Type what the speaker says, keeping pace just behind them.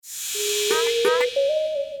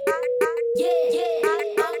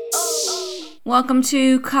Welcome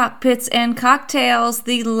to Cockpits and Cocktails,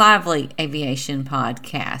 the lively aviation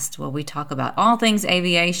podcast, where we talk about all things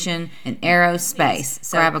aviation and aerospace.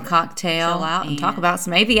 So grab a cocktail, chill out, and talk about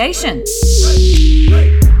some aviation.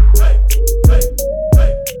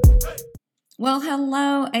 Well,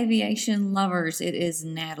 hello, aviation lovers. It is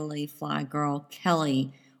Natalie Flygirl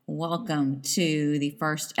Kelly. Welcome to the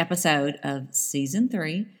first episode of Season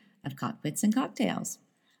 3 of Cockpits and Cocktails.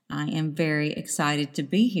 I am very excited to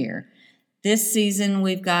be here. This season,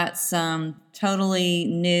 we've got some totally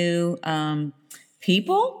new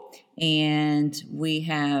people, and we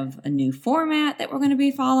have a new format that we're going to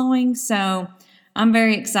be following. So I'm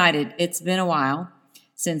very excited. It's been a while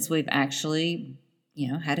since we've actually,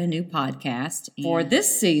 had a new podcast. For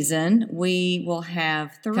this season, we will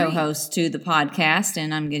have 3 co-hosts to the podcast,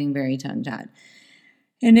 and I'm getting very tongue-tied.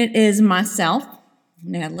 And it is myself,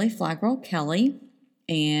 Natalie Flygirl Kelly,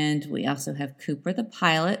 and we also have Cooper the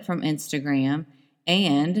pilot from Instagram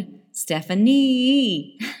and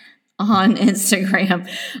Stephanie on Instagram.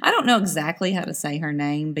 I don't know exactly how to say her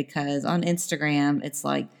name because on Instagram it's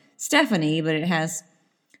like Stephanie, but it has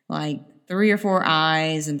like 3 or 4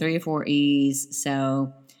 I's and 3 or 4 E's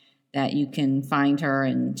so that you can find her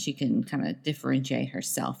and she can kind of differentiate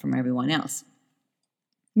herself from everyone else.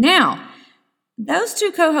 Now, those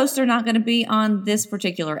 2 co-hosts are not going to be on this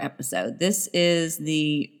particular episode. This is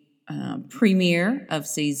the premiere of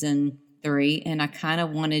Season 3, and I kind of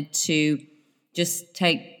wanted to just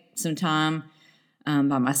take some time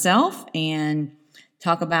by myself and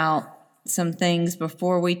talk about some things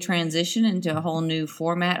before we transition into a whole new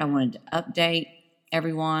format. I wanted to update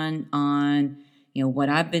everyone on, what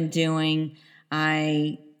I've been doing.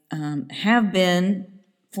 I have been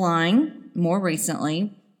flying more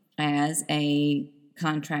recently as a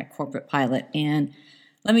contract corporate pilot. And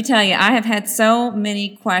let me tell you, I have had so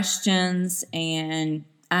many questions and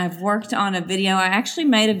I've worked on a video. I actually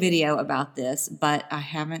made a video about this, but I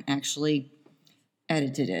haven't actually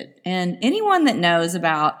edited it. And anyone that knows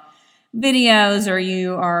about videos or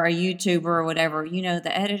you are a YouTuber or whatever,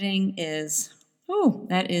 the editing is,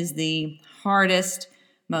 that is the hardest,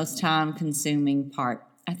 most time consuming part.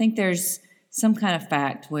 I think there's some kind of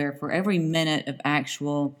fact where for every minute of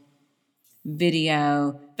actual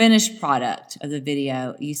video, finished product of the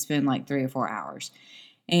video, you spend like 3 or 4 hours.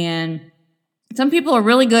 And some people are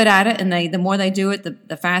really good at it, and the more they do it,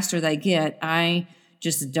 the faster they get. I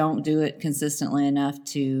just don't do it consistently enough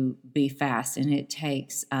to be fast, and it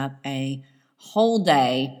takes up a whole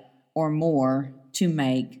day or more to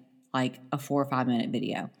make like a 4 or 5 minute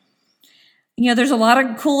video. There's a lot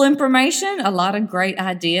of cool information, a lot of great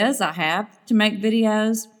ideas I have to make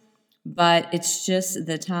videos, but it's just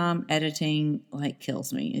the time editing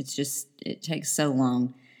kills me. It takes so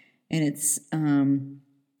long, and it's one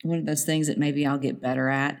of those things that maybe I'll get better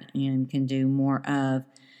at and can do more of.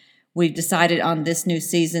 We've decided on this new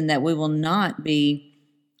season that we will not be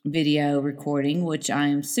video recording, which I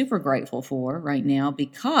am super grateful for right now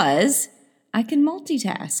because I can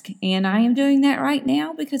multitask, and I am doing that right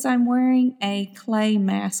now because I'm wearing a clay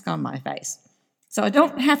mask on my face. So I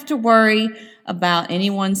don't have to worry about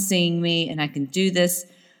anyone seeing me, and I can do this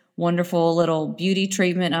wonderful little beauty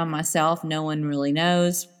treatment on myself. No one really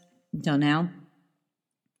knows until now.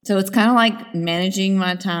 So it's kind of like managing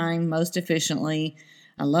my time most efficiently.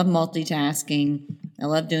 I love multitasking. I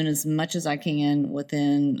love doing as much as I can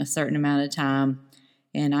within a certain amount of time,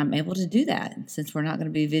 and I'm able to do that since we're not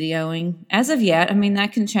going to be videoing as of yet. I mean,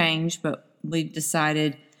 that can change, but we've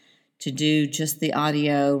decided to do just the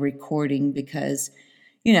audio recording because,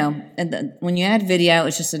 when you add video,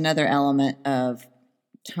 it's just another element of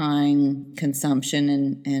time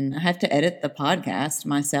consumption, and I have to edit the podcast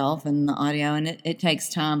myself and the audio, and it takes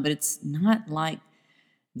time, but it's not like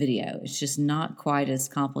video. It's just not quite as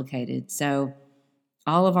complicated. So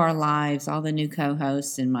all of our lives, all the new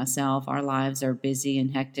co-hosts and myself, our lives are busy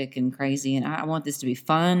and hectic and crazy, and I want this to be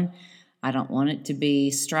fun. I don't want it to be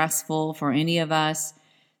stressful for any of us.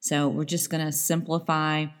 So we're just going to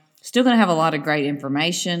simplify. Still going to have a lot of great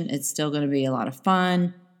information. It's still going to be a lot of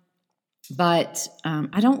fun. But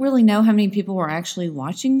I don't really know how many people are actually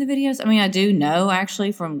watching the videos. I mean, I do know actually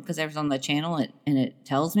because it was on the channel and it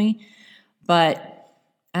tells me. But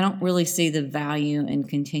I don't really see the value in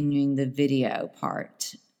continuing the video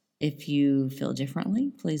part. If you feel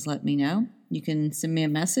differently, please let me know. You can send me a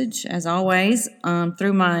message, as always,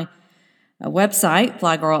 through my website,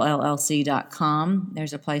 flygirlllc.com.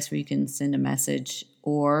 There's a place where you can send a message,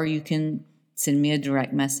 or you can send me a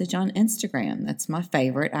direct message on Instagram. That's my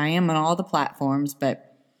favorite. I am on all the platforms,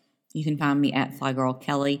 but you can find me at Flygirl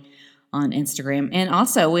Kelly on Instagram. And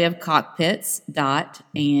also we have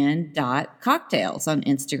cockpits.and.cocktails on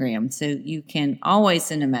Instagram. So you can always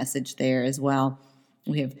send a message there as well.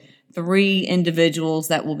 We have 3 individuals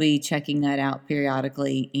that will be checking that out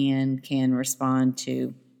periodically and can respond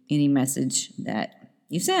to any message that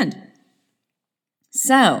you send.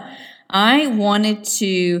 So I wanted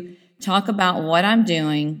to talk about what I'm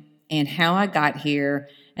doing and how I got here.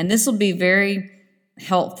 And this will be very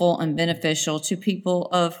helpful and beneficial to people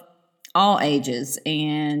of all ages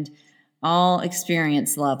and all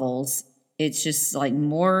experience levels. It's just like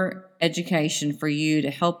more education for you to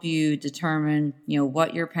help you determine,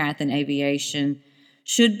 what your path in aviation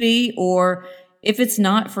should be, or if it's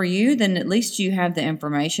not for you, then at least you have the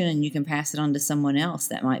information and you can pass it on to someone else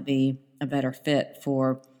that might be a better fit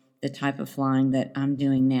for the type of flying that I'm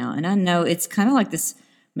doing now. And I know it's kind of like this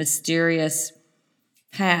mysterious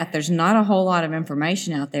path. There's not a whole lot of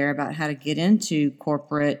information out there about how to get into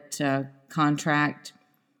corporate contract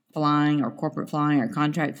flying or corporate flying or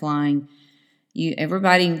contract flying.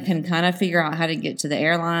 Everybody can kind of figure out how to get to the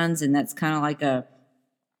airlines, and that's kind of like a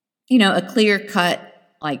clear cut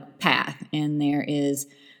like path. And there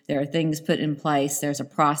are things put in place. There's a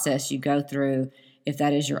process you go through if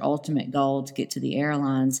that is your ultimate goal to get to the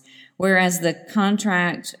airlines. Whereas the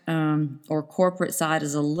contract or corporate side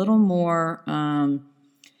is a little more, I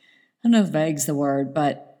don't know if vague's the word,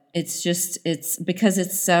 but it's because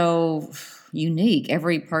it's so unique.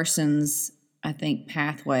 Every person's, I think,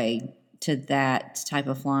 pathway to that type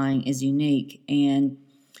of flying is unique. And,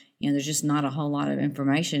 there's just not a whole lot of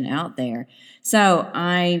information out there. So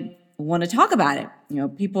I want to talk about it.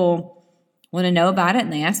 People want to know about it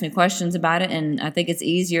and they ask me questions about it. And I think it's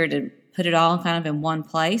easier to put it all kind of in one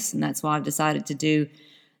place. And that's why I've decided to do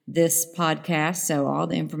this podcast. So all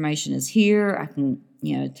the information is here. I can,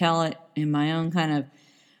 tell it in my own kind of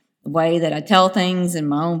way that I tell things in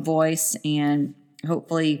my own voice. And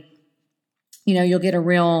hopefully, you'll get a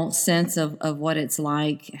real sense of what it's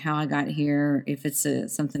like, how I got here, if it's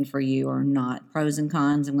something for you or not. Pros and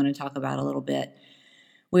cons I'm going to talk about a little bit.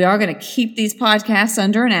 We are going to keep these podcasts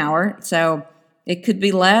under an hour, so it could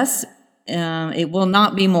be less. It will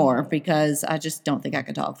not be more because I just don't think I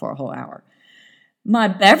could talk for a whole hour. My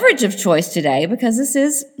beverage of choice today, because this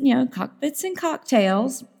is, Cockpits and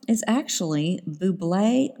Cocktails, is actually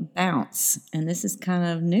Buble Bounce. And this is kind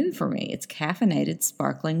of new for me. It's caffeinated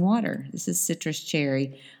sparkling water. This is citrus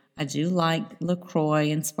cherry. I do like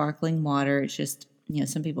LaCroix and sparkling water. It's just,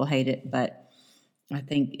 some people hate it, but I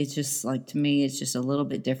think it's just like, to me, it's just a little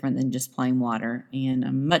bit different than just plain water. And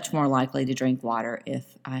I'm much more likely to drink water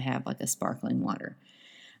if I have like a sparkling water.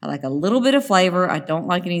 I like a little bit of flavor. I don't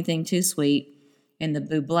like anything too sweet. And the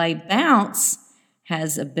Buble Bounce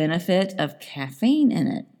has a benefit of caffeine in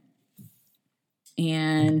it.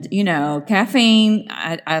 And, caffeine,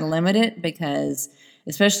 I limit it because,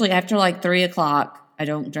 especially after like 3 o'clock, I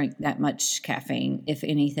don't drink that much caffeine, if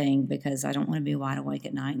anything, because I don't want to be wide awake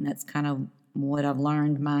at night. And that's kind of what I've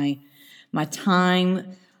learned my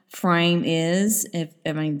time frame is.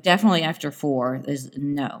 Definitely after 4, there's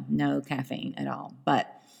no caffeine at all. But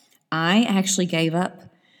I actually gave up.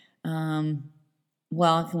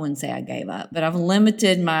 Well, I wouldn't say I gave up, but I've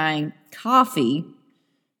limited my coffee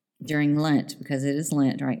during Lent because it is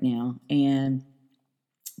Lent right now. And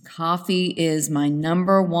coffee is my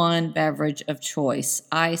number one beverage of choice.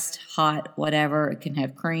 Iced, hot, whatever. It can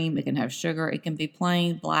have cream. It can have sugar. It can be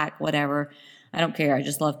plain, black, whatever. I don't care. I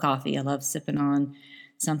just love coffee. I love sipping on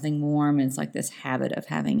something warm. And it's like this habit of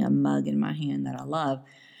having a mug in my hand that I love.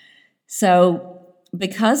 So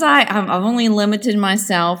because I've only limited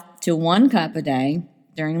myself to 1 cup a day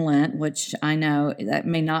during Lent, which I know that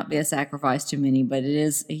may not be a sacrifice to many, but it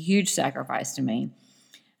is a huge sacrifice to me.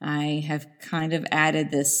 I have kind of added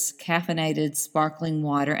this caffeinated sparkling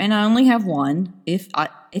water, and I only have one, if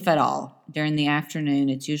at all, during the afternoon.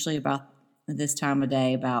 It's usually about this time of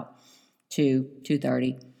day, about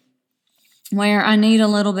 2:30, where I need a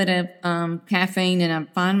little bit of caffeine, and I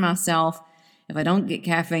find myself, if I don't get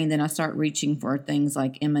caffeine, then I start reaching for things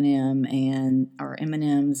like M&Ms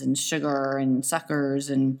and sugar and suckers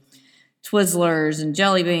and Twizzlers and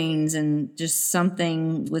jelly beans and just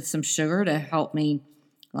something with some sugar to help me,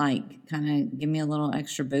 like, kind of give me a little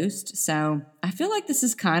extra boost. So I feel like this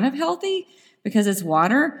is kind of healthy because it's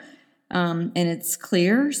water and it's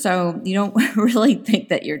clear. So you don't really think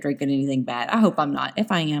that you're drinking anything bad. I hope I'm not.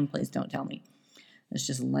 If I am, please don't tell me. Let's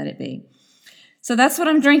just let it be. So that's what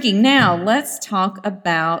I'm drinking. Now, let's talk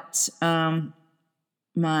about where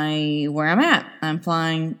I'm at. I'm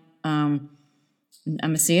flying, I'm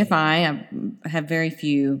a CFI. I have very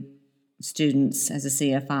few students as a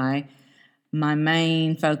CFI. My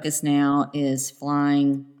main focus now is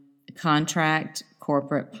flying contract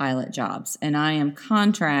corporate pilot jobs. And I am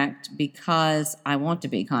contract because I want to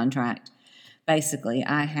be contract. Basically,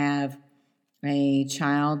 I have a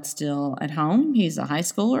child still at home. He's a high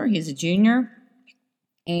schooler, he's a junior,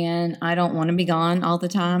 and I don't want to be gone all the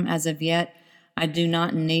time as of yet. I do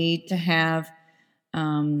not need to have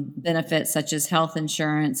benefits such as health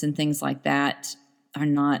insurance and things like that are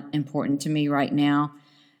not important to me right now.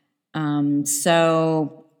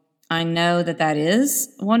 So I know that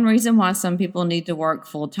is one reason why some people need to work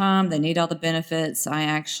full time. They need all the benefits. I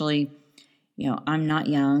actually, I'm not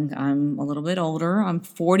young. I'm a little bit older. I'm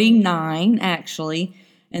 49 actually.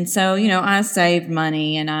 And so, I saved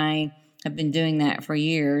money and I have been doing that for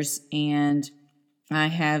years, and I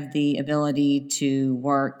have the ability to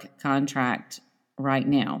work contract right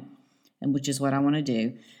now, and which is what I want to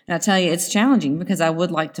do. And I tell you, it's challenging because I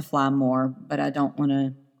would like to fly more, but I don't want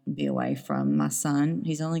to be away from my son.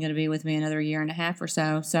 He's only going to be with me another year and a half or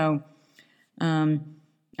so. So I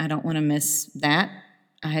don't want to miss that.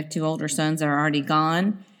 I have 2 older sons that are already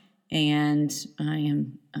gone, and I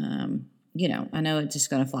am, I know it's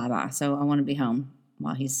just going to fly by. So I want to be home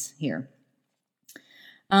while he's here.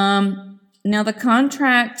 Now the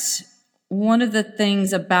contract, one of the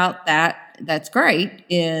things about that's great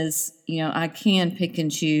is, I can pick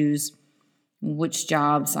and choose which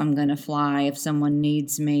jobs I'm going to fly if someone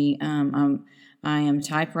needs me. I am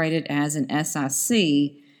type rated as an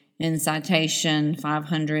SIC in Citation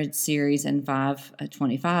 500 series and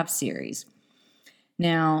 525 series.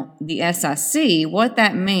 Now, the SIC, what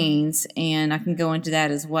that means, and I can go into that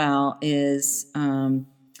as well, is let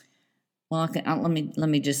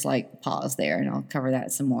me just pause there, and I'll cover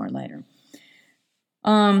that some more later.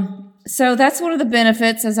 So that's one of the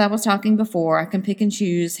benefits, as I was talking before. I can pick and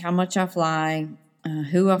choose how much I fly,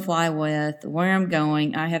 who I fly with, where I'm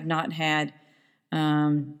going. I have not had,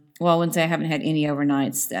 I wouldn't say I haven't had any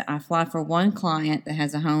overnights. I fly for one client that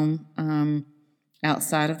has a home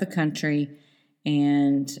outside of the country,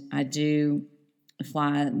 and I do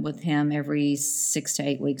fly with him every 6 to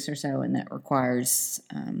 8 weeks or so, and that requires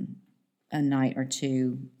a night or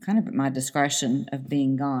two, kind of at my discretion of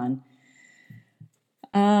being gone.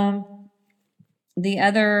 The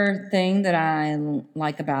other thing that I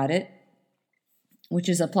like about it, which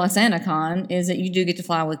is a plus and a con, is that you do get to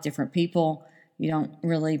fly with different people. You don't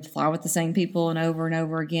really fly with the same people and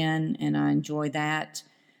over again, and I enjoy that.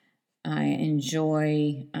 I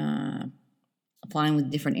enjoy flying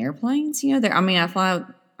with different airplanes. I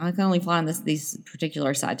can only fly on these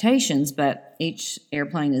particular Citations, but each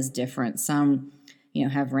airplane is different. Some,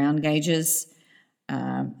 have round gauges.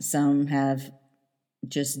 Some have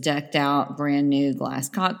just decked out brand new glass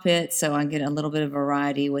cockpits, so I get a little bit of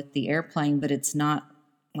variety with the airplane, but it's not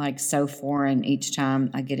so foreign each time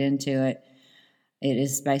I get into it. It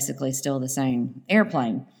is basically still the same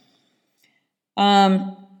airplane.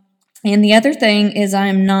 And the other thing is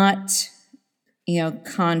I'm not,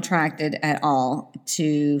 contracted at all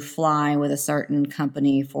to fly with a certain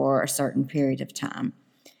company for a certain period of time.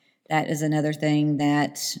 That is another thing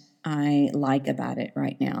that I like about it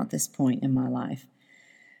right now at this point in my life.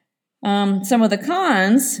 Some of the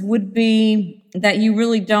cons would be that you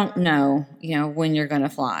really don't know, when you're going to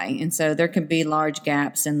fly. And so there can be large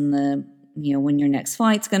gaps in when your next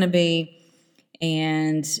flight's going to be,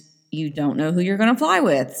 and you don't know who you're going to fly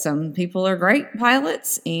with. Some people are great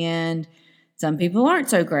pilots and some people aren't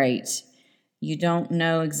so great. You don't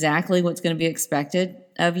know exactly what's going to be expected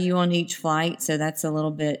of you on each flight. So that's a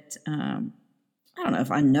little bit, I don't know if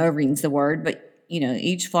unnerving's the word, but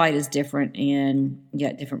each flight is different, and you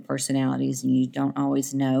got different personalities, and you don't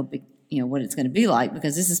always know, what it's going to be like,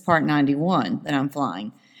 because this is Part 91 that I'm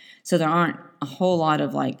flying. So there aren't a whole lot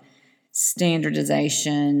of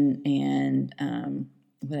standardization and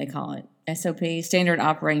what do they call it? SOP, standard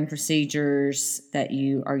operating procedures that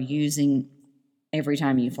you are using every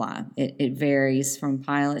time you fly. It varies from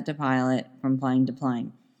pilot to pilot, from plane to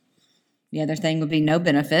plane. The other thing would be no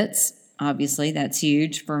benefits. Obviously, that's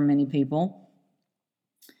huge for many people.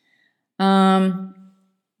 And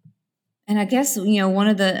I guess,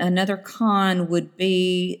 another con would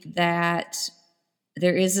be that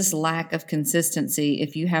there is this lack of consistency.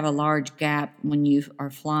 If you have a large gap when you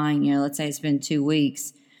are flying, let's say it's been 2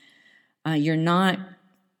 weeks, you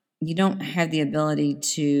don't have the ability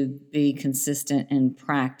to be consistent and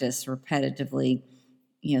practice repetitively,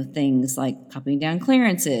 things like copying down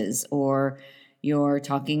clearances, or you're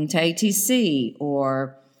talking to ATC,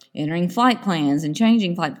 or entering flight plans and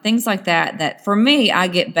changing things like that for me, I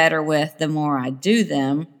get better with the more I do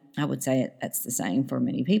them. I would say that's the same for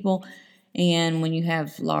many people. And when you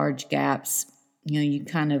have large gaps, you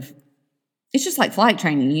kind of it's just like flight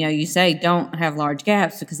training. You say don't have large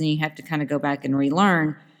gaps because then you have to kind of go back and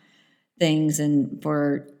relearn things. And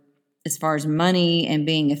for as far as money and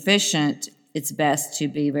being efficient, it's best to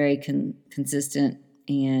be very consistent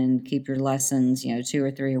and keep your lessons, 2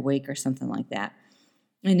 or 3 a week or something like that.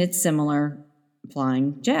 And it's similar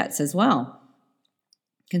flying jets as well.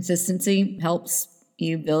 Consistency helps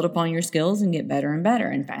you build upon your skills and get better and better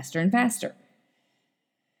and faster.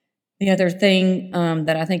 The other thing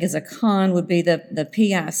that I think is a con would be the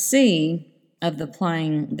PIC of the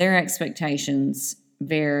plane. Their expectations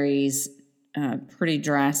varies pretty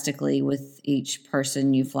drastically with each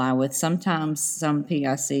person you fly with. Sometimes some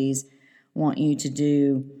PICs want you to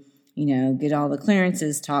do, get all the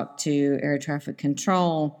clearances, talk to air traffic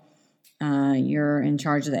control. You're in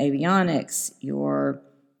charge of the avionics. You're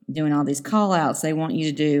doing all these call outs. They want you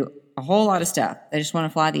to do a whole lot of stuff. They just want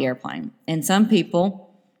to fly the airplane. And some people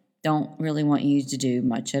don't really want you to do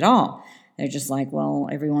much at all. They're just like, well,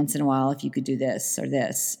 every once in a while, if you could do this or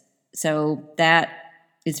this. So that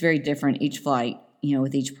is very different each flight,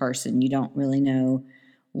 with each person. You don't really know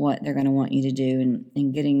what they're going to want you to do.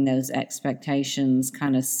 And getting those expectations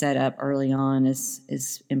kind of set up early on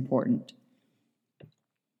is important.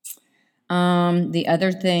 The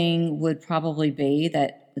other thing would probably be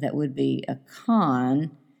that would be a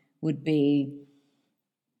con would be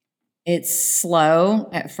it's slow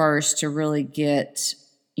at first to really get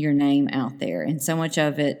your name out there. And so much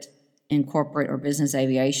of it in corporate or business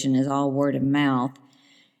aviation is all word of mouth.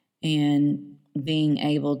 And being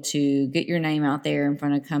able to get your name out there in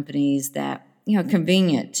front of companies that,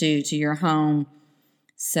 convenient to your home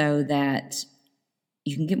so that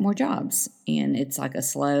you can get more jobs. And it's like a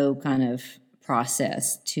slow kind of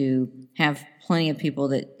process to have plenty of people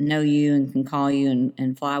that know you and can call you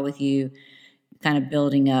and fly with you, kind of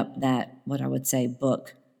building up that, what I would say,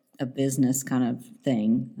 book of business kind of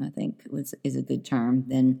thing, I think is a good term.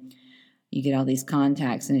 Then you get all these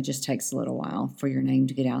contacts, and it just takes a little while for your name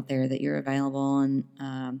to get out there that you're available and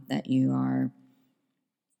that you are,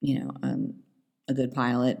 a good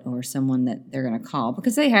pilot or someone that they're going to call,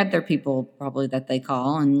 because they have their people probably that they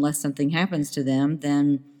call. Unless something happens to them,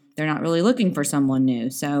 then they're not really looking for someone new.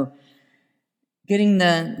 So getting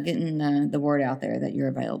the word out there that you're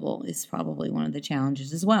available is probably one of the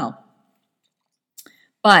challenges as well.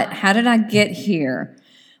 But how did I get here?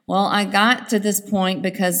 Well, I got to this point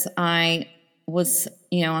because I was,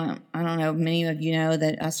 I don't know, many of you know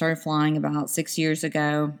that I started flying about 6 years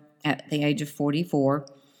ago at the age of 44.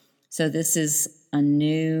 So this is a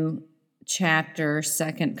new chapter,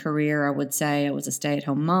 second career, I would say. I was a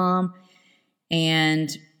stay-at-home mom and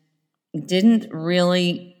didn't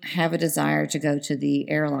really have a desire to go to the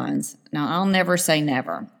airlines. Now, I'll never say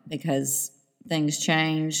never because things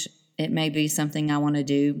change. It may be something I want to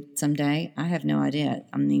do someday. I have no idea.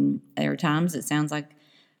 I mean, there are times it sounds like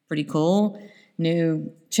pretty cool,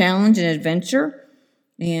 new challenge and adventure,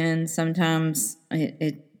 and sometimes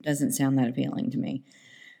it doesn't sound that appealing to me.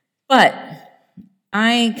 But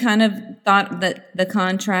I kind of thought that the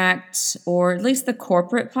contract, or at least the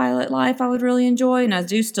corporate pilot life, I would really enjoy, and I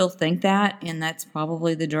do still think that, and that's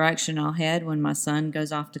probably the direction I'll head when my son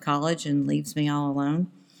goes off to college and leaves me all alone.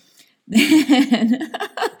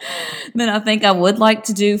 Then I think I would like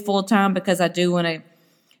to do full-time because I do want to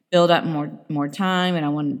build up more time, and I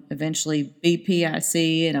want to eventually be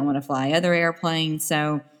PIC, and I want to fly other airplanes.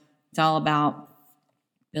 So it's all about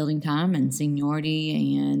building time and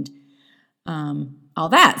seniority and all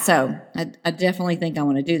that. So I definitely think I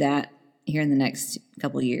want to do that here in the next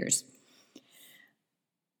couple of years.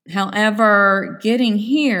 However, getting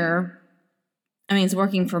here, it's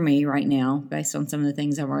working for me right now based on some of the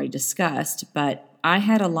things I've already discussed, but I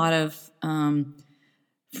had a lot of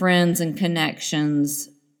friends and connections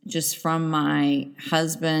just from my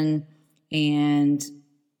husband and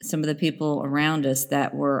some of the people around us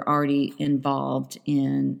that were already involved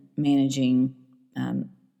in managing,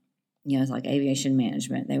 it's like aviation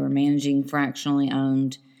management. They were managing fractionally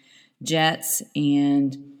owned jets,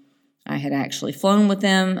 and I had actually flown with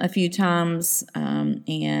them a few times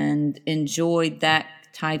and enjoyed that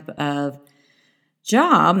type of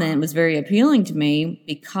job. And it was very appealing to me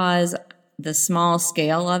because the small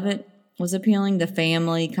scale of it was appealing, the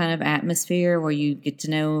family kind of atmosphere where you get to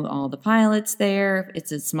know all the pilots there.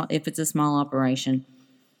 If it's a small operation.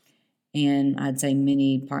 And I'd say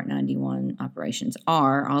many Part 91 operations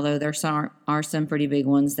are, although there are some pretty big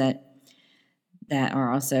ones that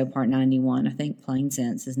are also Part 91. I think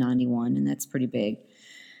PlaneSense is 91, and that's pretty big.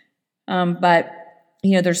 But,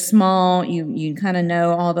 they're small. You kind of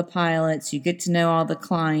know all the pilots. You get to know all the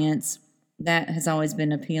clients. That has always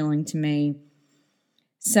been appealing to me.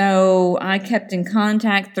 So I kept in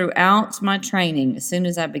contact throughout my training. As soon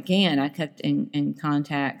as I began, I kept in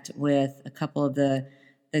contact with a couple of the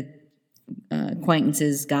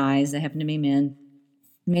acquaintances, guys, they happen to be men,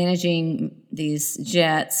 managing these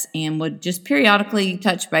jets, and would just periodically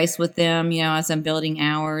touch base with them, as I'm building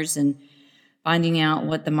hours and finding out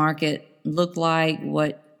what the market looked like,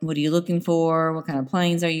 what are you looking for, what kind of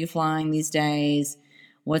planes are you flying these days,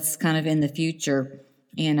 what's kind of in the future.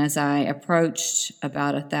 And as I approached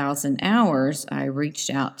about 1,000 hours, I reached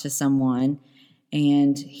out to someone,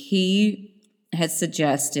 and he had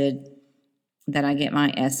suggested that I get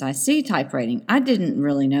my SIC type rating. I didn't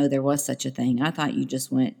really know there was such a thing. I thought you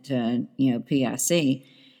just went to, PIC,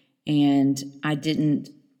 and I didn't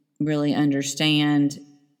really understand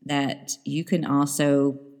that you can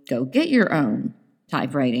also go get your own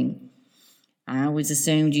type rating. I always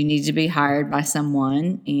assumed you needed to be hired by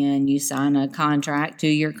someone and you sign a contract,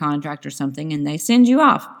 2-year contract or something, and they send you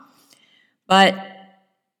off. But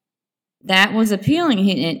that was appealing.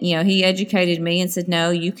 He educated me and said,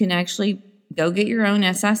 no, you can actually go get your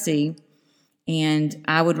own SIC, and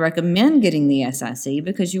I would recommend getting the SIC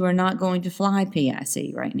because you are not going to fly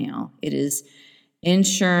PIC right now. It is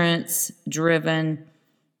insurance driven,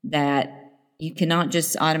 that you cannot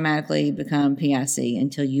just automatically become PIC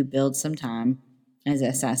until you build some time as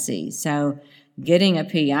SIC. So getting a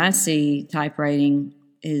PIC type rating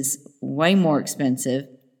is way more expensive,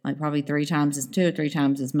 like probably 2 or 3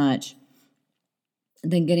 times as much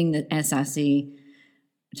than getting the SIC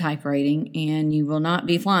type rating, and you will not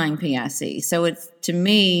be flying PIC. So it's, to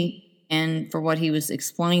me, and for what he was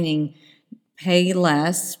explaining, pay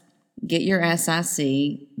less, get your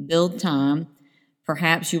SIC, build time.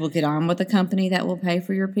 Perhaps you will get on with a company that will pay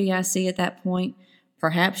for your PIC at that point.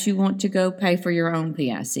 Perhaps you want to go pay for your own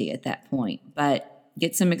PIC at that point, but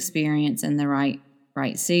get some experience in the right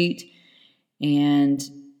seat and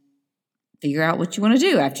figure out what you want to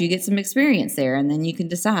do after you get some experience there, and then you can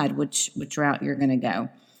decide which route you're going to go.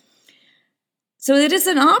 So it is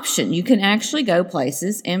an option. You can actually go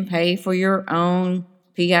places and pay for your own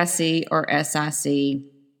PIC or SIC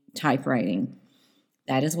type rating.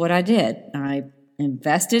 That is what I did. I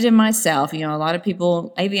invested in myself. A lot of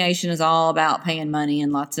people, aviation is all about paying money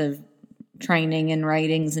and lots of training and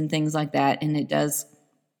ratings and things like that, and it does,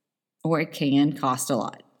 or it can cost a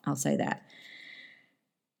lot. I'll say that.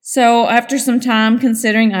 So after some time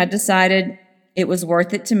considering, I decided it was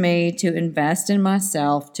worth it to me to invest in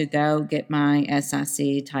myself to go get my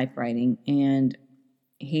SIC type rating, and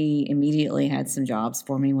he immediately had some jobs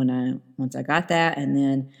for me once I got that, and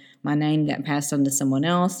then my name got passed on to someone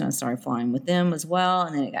else, and I started flying with them as well,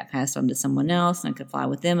 and then it got passed on to someone else, and I could fly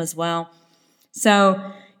with them as well.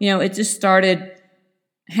 So, it just started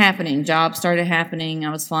happening. Jobs started happening.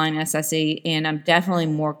 I was flying SIC, and I'm definitely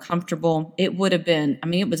more comfortable. It would have been,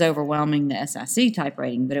 it was overwhelming, the SIC type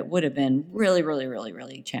rating, but it would have been really, really, really,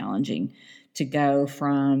 really challenging to go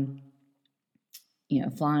from,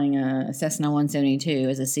 flying a Cessna 172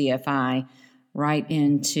 as a CFI right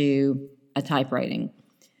into a type rating.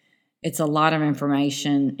 It's a lot of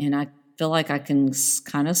information, and I feel like I can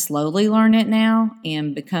kind of slowly learn it now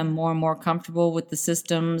and become more and more comfortable with the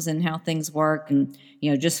systems and how things work, and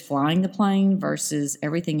just flying the plane versus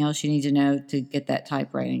everything else you need to know to get that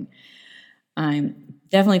type rating. I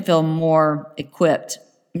definitely feel more equipped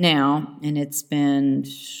now, and I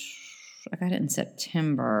got it in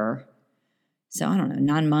September, so I don't know,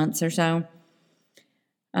 9 months or so.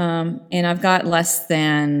 And I've got less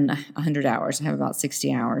than 100 hours. I have about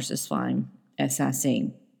 60 hours just flying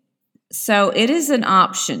SIC. So it is an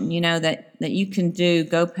option, that you can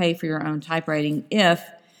go pay for your own type rating if,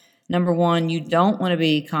 number one, you don't want to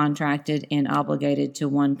be contracted and obligated to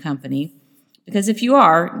one company. Because if you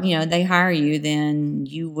are, they hire you, then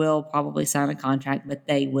you will probably sign a contract, but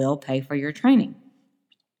they will pay for your training.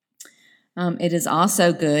 It is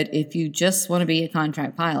also good if you just want to be a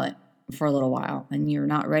contract pilot for a little while and you're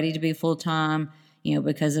not ready to be full-time,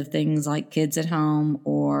 because of things like kids at home,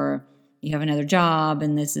 or you have another job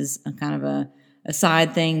and this is a kind of a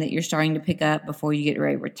side thing that you're starting to pick up before you get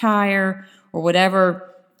ready to retire, or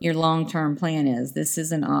whatever your long-term plan is. This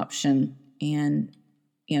is an option. And,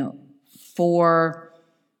 for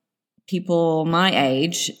people my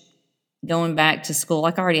age, going back to school,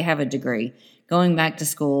 like I already have a degree, going back to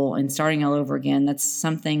school and starting all over again, that's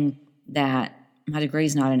something that my degree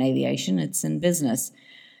is not in aviation, it's in business.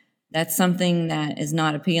 That's something that is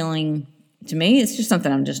not appealing to me. It's just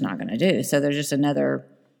something I'm just not going to do. So there's just another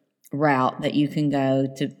route that you can go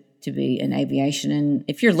to be in aviation. And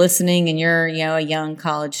if you're listening and you're, a young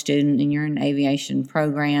college student and you're in an aviation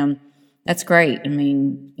program, that's great.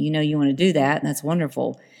 You want to do that, and that's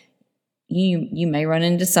wonderful. you may run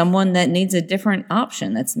into someone that needs a different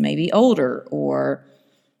option that's maybe older or,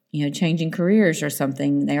 changing careers or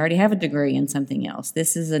something. They already have a degree in something else.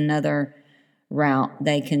 This is another route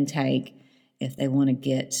they can take if they want to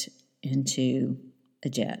get into a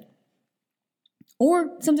jet.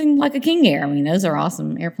 Or something like a King Air. I mean, those are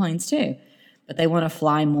awesome airplanes too. But they want to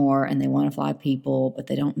fly more and they want to fly people, but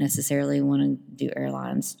they don't necessarily want to do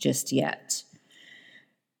airlines just yet.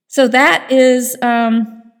 So that is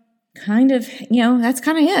kind of, that's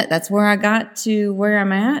kind of it. That's where I got to where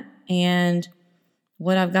I'm at and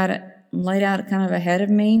what I've got laid out kind of ahead of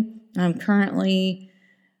me. I'm currently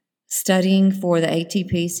studying for the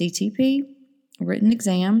ATP CTP written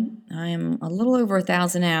exam. I am a little over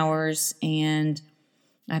 1,000 hours, and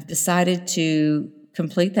I've decided to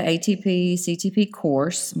complete the ATP CTP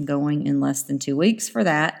course. I'm going in less than 2 weeks for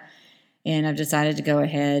that, and I've decided to go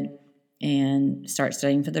ahead and start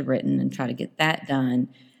studying for the written and try to get that done,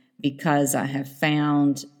 because I have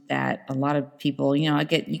found that a lot of people,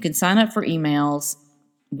 you can sign up for emails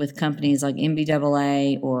with companies like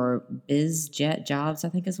MBAA or BizJet Jobs, I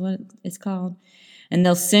think is what it's called. And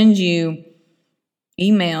they'll send you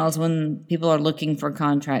emails when people are looking for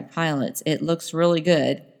contract pilots. It looks really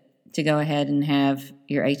good to go ahead and have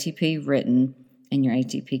your ATP written and your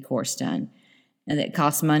ATP course done. And it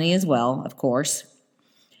costs money as well, of course.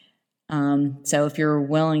 So if you're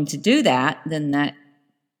willing to do that, then that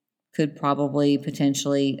could probably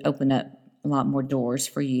potentially open up a lot more doors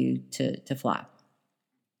for you to fly.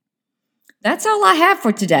 That's all I have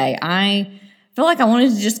for today. I feel like I wanted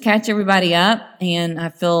to just catch everybody up, and I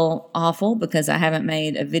feel awful because I haven't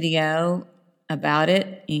made a video about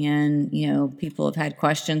it, and people have had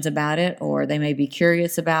questions about it, or they may be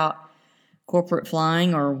curious about corporate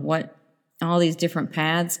flying or what all these different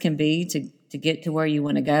paths can be to get to where you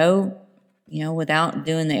want to go, without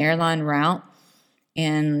doing the airline route.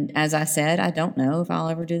 And as I said, I don't know if I'll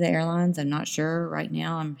ever do the airlines. I'm not sure right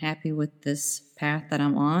now. I'm happy with this path that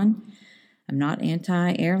I'm on. I'm not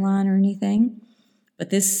anti-airline or anything, but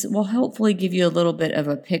this will hopefully give you a little bit of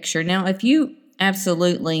a picture. Now, if you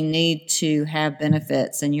absolutely need to have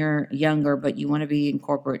benefits and you're younger, but you want to be in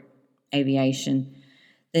corporate aviation,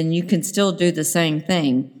 then you can still do the same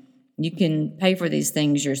thing. You can pay for these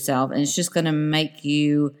things yourself, and it's just going to make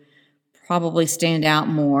you probably stand out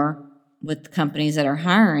more with companies that are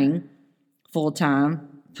hiring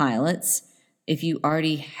full-time pilots. If you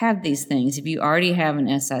already have these things, if you already have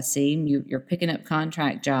an SIC, you're picking up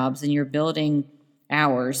contract jobs and you're building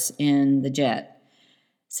hours in the jet.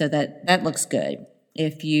 So that looks good.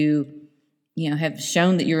 If you have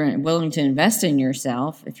shown that you're willing to invest in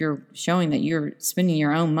yourself, if you're showing that you're spending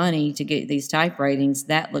your own money to get these type ratings,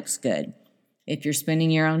 that looks good. If you're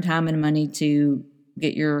spending your own time and money to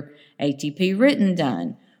get your ATP written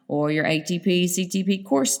done or your ATP CTP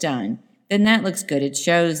course done, then that looks good. It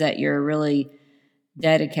shows that you're really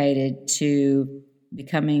dedicated to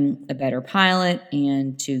becoming a better pilot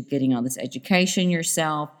and to getting all this education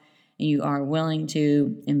yourself, and you are willing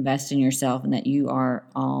to invest in yourself and that you are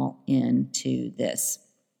all into this.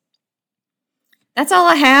 That's all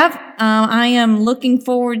I have. I am looking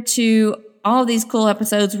forward to all these cool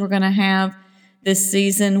episodes we're going to have this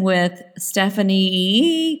season with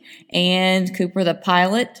Stephanie and Cooper the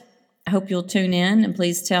pilot. I hope you'll tune in, and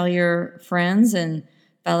please tell your friends and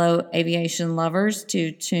fellow aviation lovers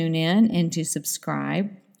to tune in and to subscribe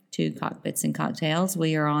to Cockpits and Cocktails.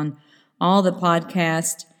 We are on all the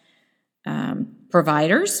podcast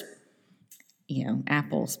providers,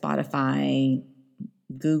 Apple, Spotify,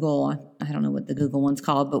 Google. I don't know what the Google one's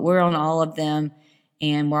called, but we're on all of them,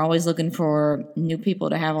 and we're always looking for new people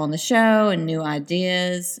to have on the show and new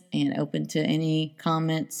ideas, and open to any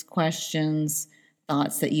comments, questions,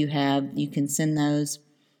 thoughts that you have. You can send those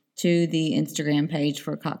to the Instagram page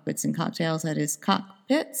for Cockpits and Cocktails. That is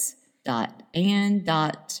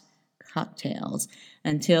cockpits.and.cocktails.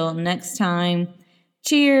 Until next time,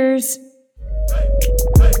 cheers.